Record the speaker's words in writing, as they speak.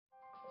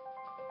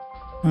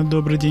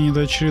Добрый день,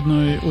 это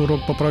очередной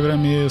урок по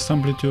программе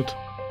Samplitude.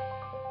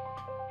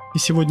 И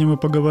сегодня мы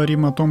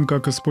поговорим о том,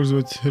 как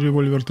использовать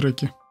Revolver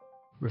треки.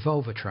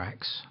 Revolver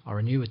tracks are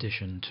a new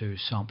addition to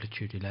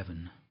Samplitude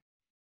 11.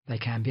 They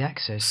can be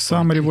accessed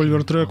Сам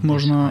Revolver трек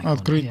можно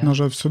открыть,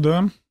 нажав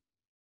сюда,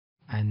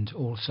 and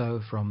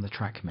also from the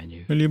track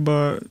menu.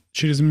 либо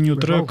через меню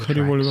трек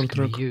Revolver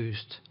трек,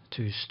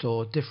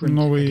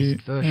 новый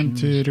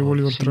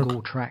Revolver трек.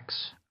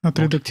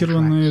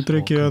 Отредактированные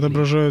треки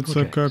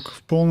отображаются как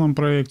в полном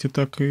проекте,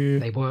 так и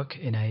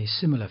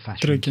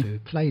треки.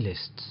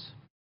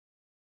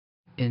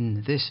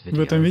 В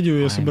этом видео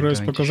я собираюсь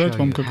показать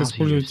вам, как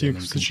использовать их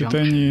в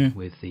сочетании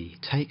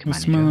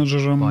с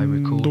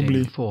менеджером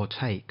дублей.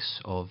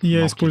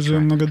 Я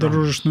использую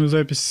многодорожечную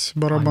запись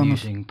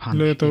барабанов.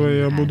 Для этого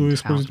я буду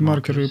использовать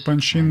маркеры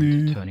punch-in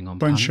и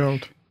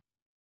punch-out.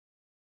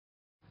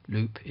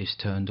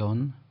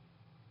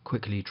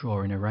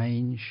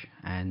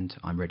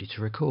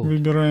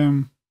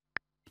 Выбираем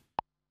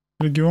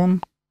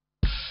регион,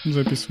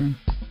 записываем.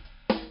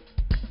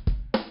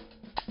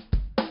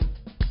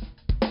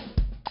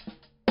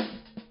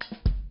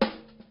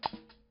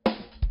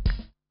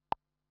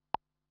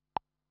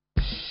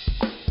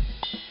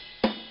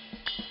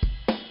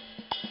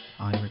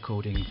 I'm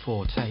recording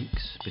 4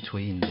 takes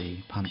between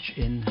the punch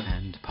in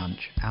and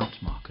punch out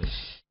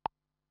markers.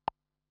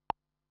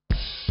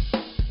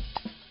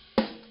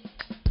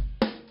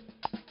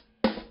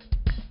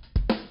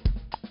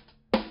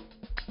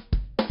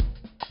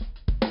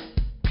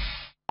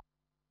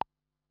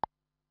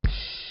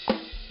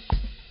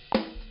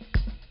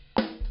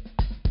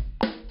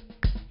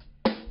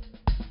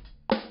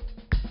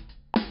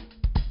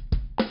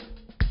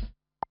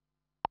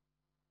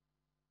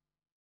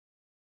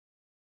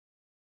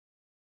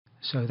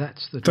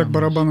 Так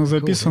барабаны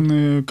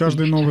записаны,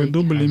 каждый новый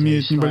дубль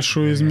имеет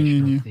небольшое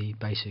изменение.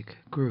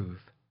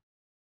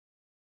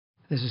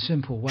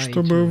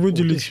 Чтобы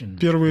выделить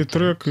первый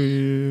трек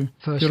и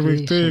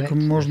первый тейк,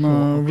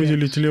 можно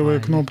выделить левой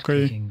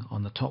кнопкой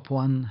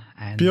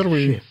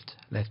первый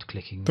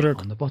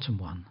трек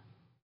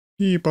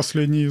и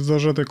последний с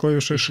зажатой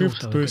клавишей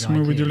Shift, то есть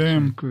мы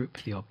выделяем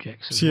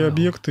все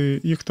объекты,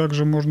 их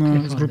также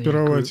можно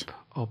сгруппировать,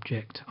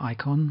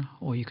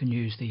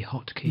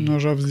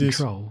 нажав здесь,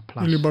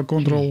 либо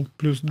Ctrl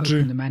плюс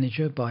G,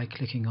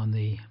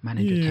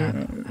 и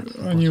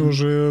они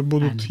уже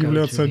будут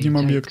являться одним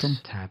объектом.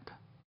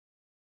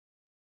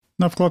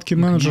 На вкладке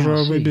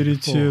менеджера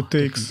выберите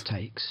Takes.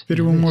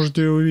 Теперь вы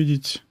можете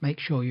увидеть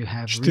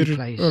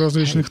 4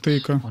 различных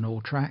тейка.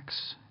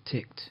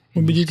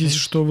 Убедитесь,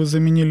 что вы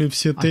заменили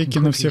все тейки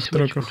на всех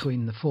треках.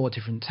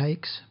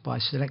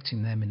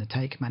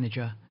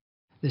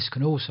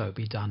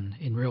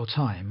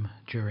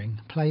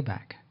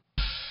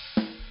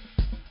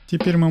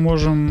 Теперь мы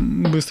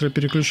можем быстро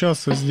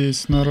переключаться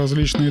здесь на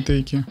различные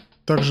тейки,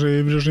 также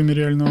и в режиме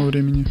реального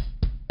времени.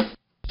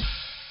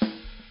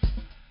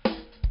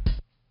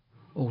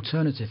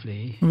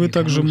 Вы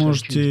также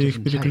можете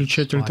их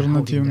переключать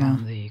альтернативно,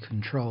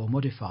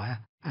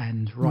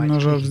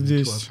 нажав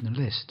здесь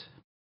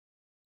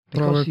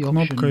правой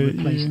кнопкой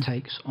и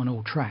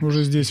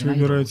уже здесь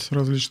выбирать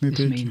различные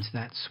тейки.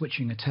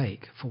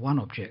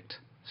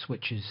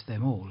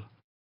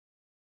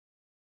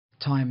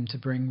 Time to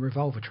bring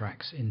Revolver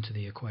tracks into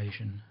the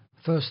equation.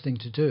 First thing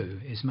to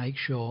do is make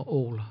sure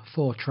all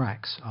 4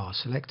 tracks are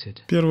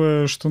selected.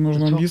 Первое, что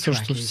нужно убедиться,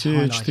 что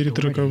все 4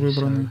 трека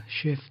выбраны.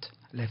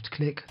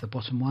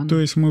 То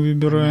есть мы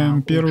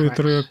выбираем первый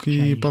трек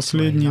и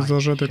последний с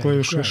зажатой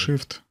клавишей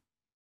Shift.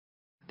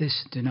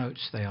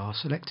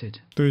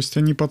 То есть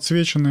они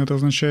подсвечены, это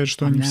означает,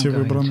 что они все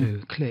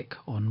выбраны.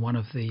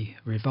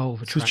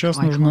 Сейчас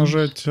нужно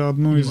нажать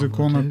одну из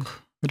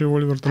иконок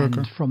Revolver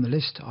трека.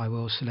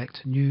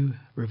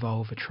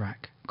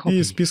 И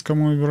из списка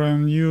мы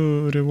выбираем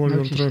New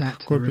Revolver Track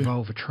Copy.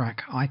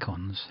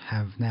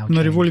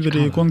 На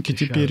револьвере иконки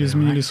теперь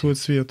изменили свой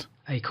цвет.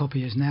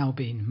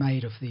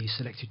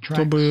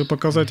 Чтобы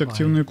показать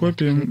активные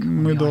копии,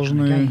 мы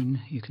должны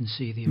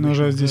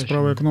нажать здесь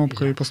правой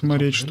кнопкой и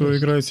посмотреть, что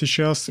играет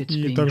сейчас,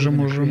 и также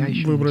можем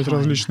выбрать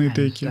различные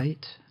тейки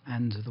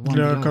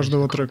для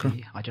каждого трека.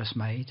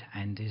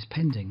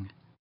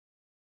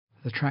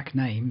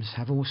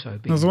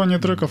 Названия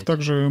треков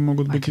также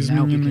могут быть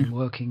изменены.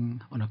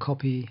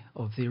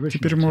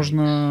 Теперь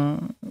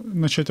можно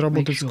начать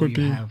работать с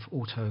копией.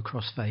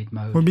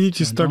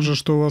 Убедитесь также,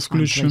 что у вас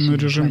включен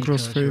режим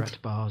Crossfade.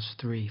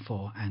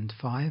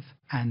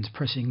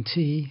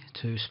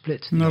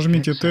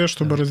 Нажмите T,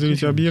 чтобы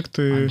разделить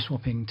объекты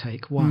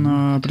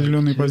на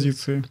определенные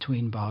позиции.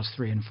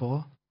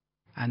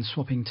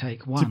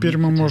 Теперь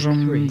мы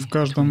можем в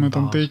каждом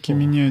этом тейке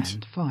менять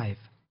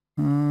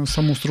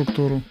саму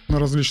структуру на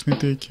различные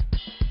тейки.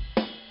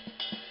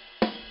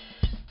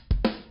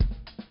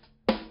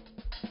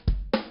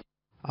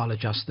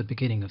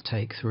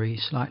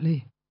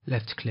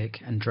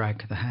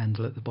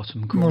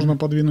 Можно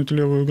подвинуть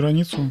левую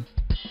границу,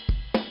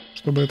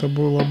 чтобы это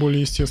было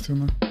более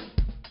естественно.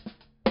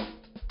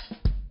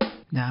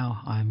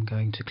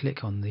 Теперь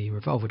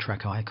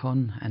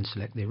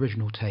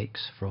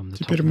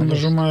мы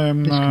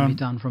нажимаем на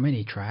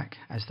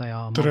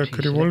трек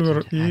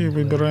Revolver и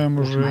выбираем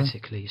уже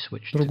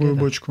другую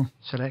бочку.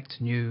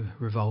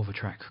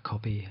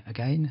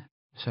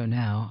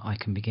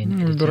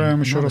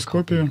 Выбираем еще раз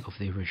копию.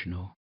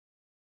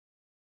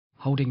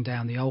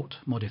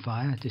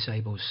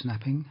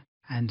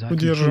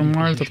 Удерживаем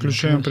Alt,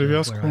 отключаем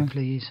привязку.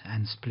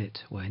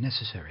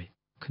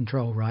 И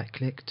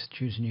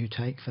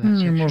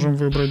можем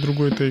выбрать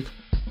другой тейк.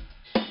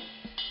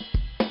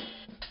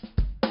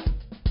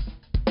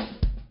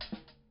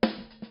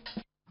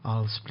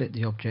 I'll split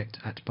the object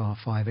at bar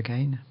 5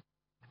 again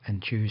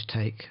and choose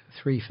take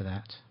 3 for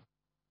that.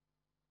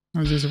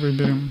 А здесь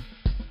выберем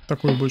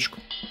такую бочку.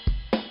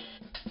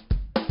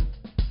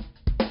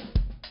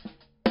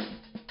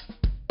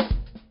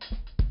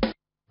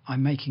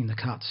 I'm making the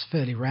cuts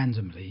fairly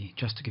randomly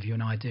just to give you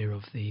an idea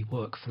of the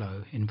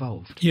workflow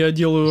involved. Я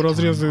делаю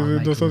разрезы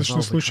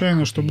достаточно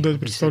случайно, чтобы дать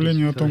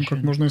представление о том,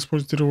 как можно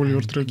использовать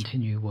Revolver треки.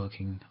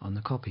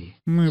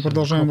 Мы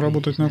продолжаем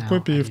работать над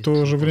копией, и в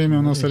то же время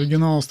у нас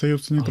оригинал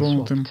остается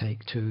нетронутым.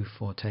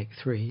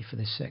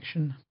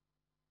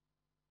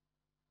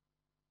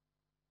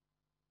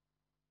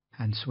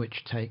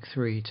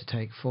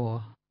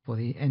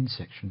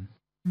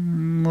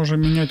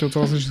 Можем менять вот в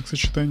различных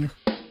сочетаниях.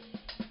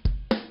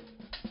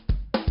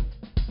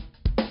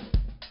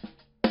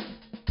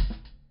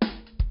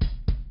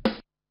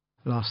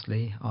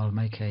 Lastly, I'll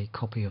make a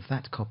copy of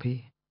that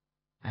copy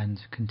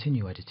and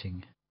continue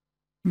editing.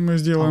 Мы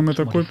сделаем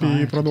это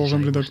копией и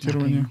продолжим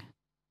редактирование.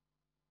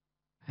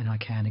 And I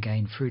can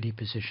again freely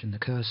position the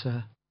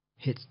cursor,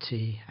 hit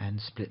T and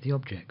split the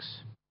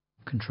objects.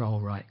 Control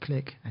right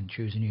click and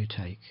choose a new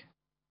take.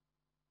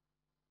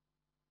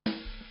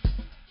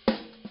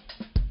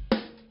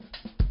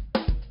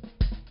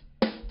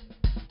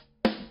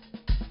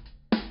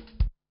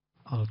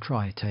 I'll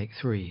try take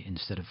 3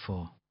 instead of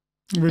 4.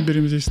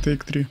 Выберем здесь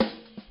take 3.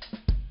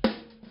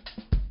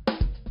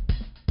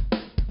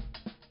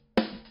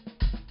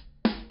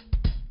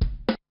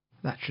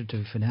 That should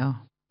do for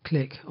now.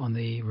 Click on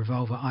the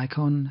Revolver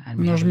icon and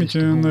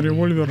нажмите на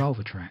Revolver.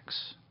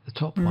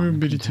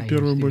 Выберите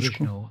первую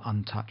бочку.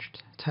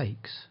 Untouched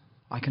takes.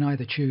 I can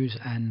either choose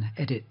an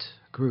edit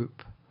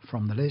group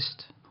from the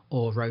list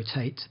or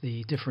rotate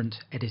the different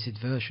edited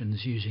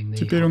versions using the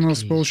Теперь у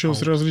нас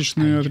получились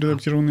различные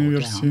отредактированные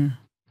версии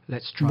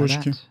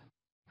бочки.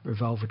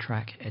 Revolver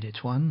track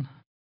edit 1,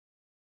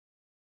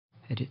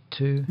 edit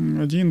 2,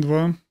 1,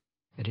 2,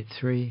 edit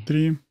 3,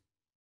 3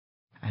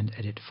 and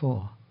edit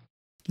 4.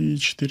 И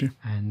 4.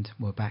 And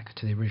we're back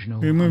to the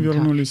original. И мы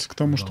вернулись к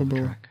тому, что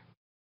было.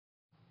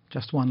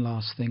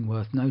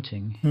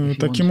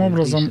 Таким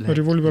образом,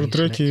 Revolver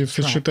треки в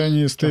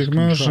сочетании с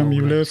тейк-менеджером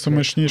являются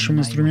мощнейшим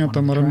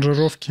инструментом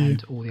аранжировки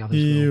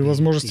и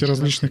возможности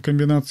различных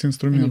комбинаций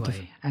инструментов.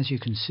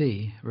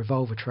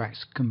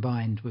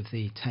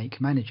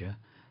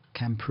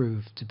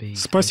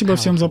 Спасибо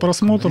всем за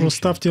просмотр,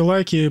 ставьте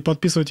лайки и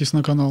подписывайтесь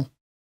на канал.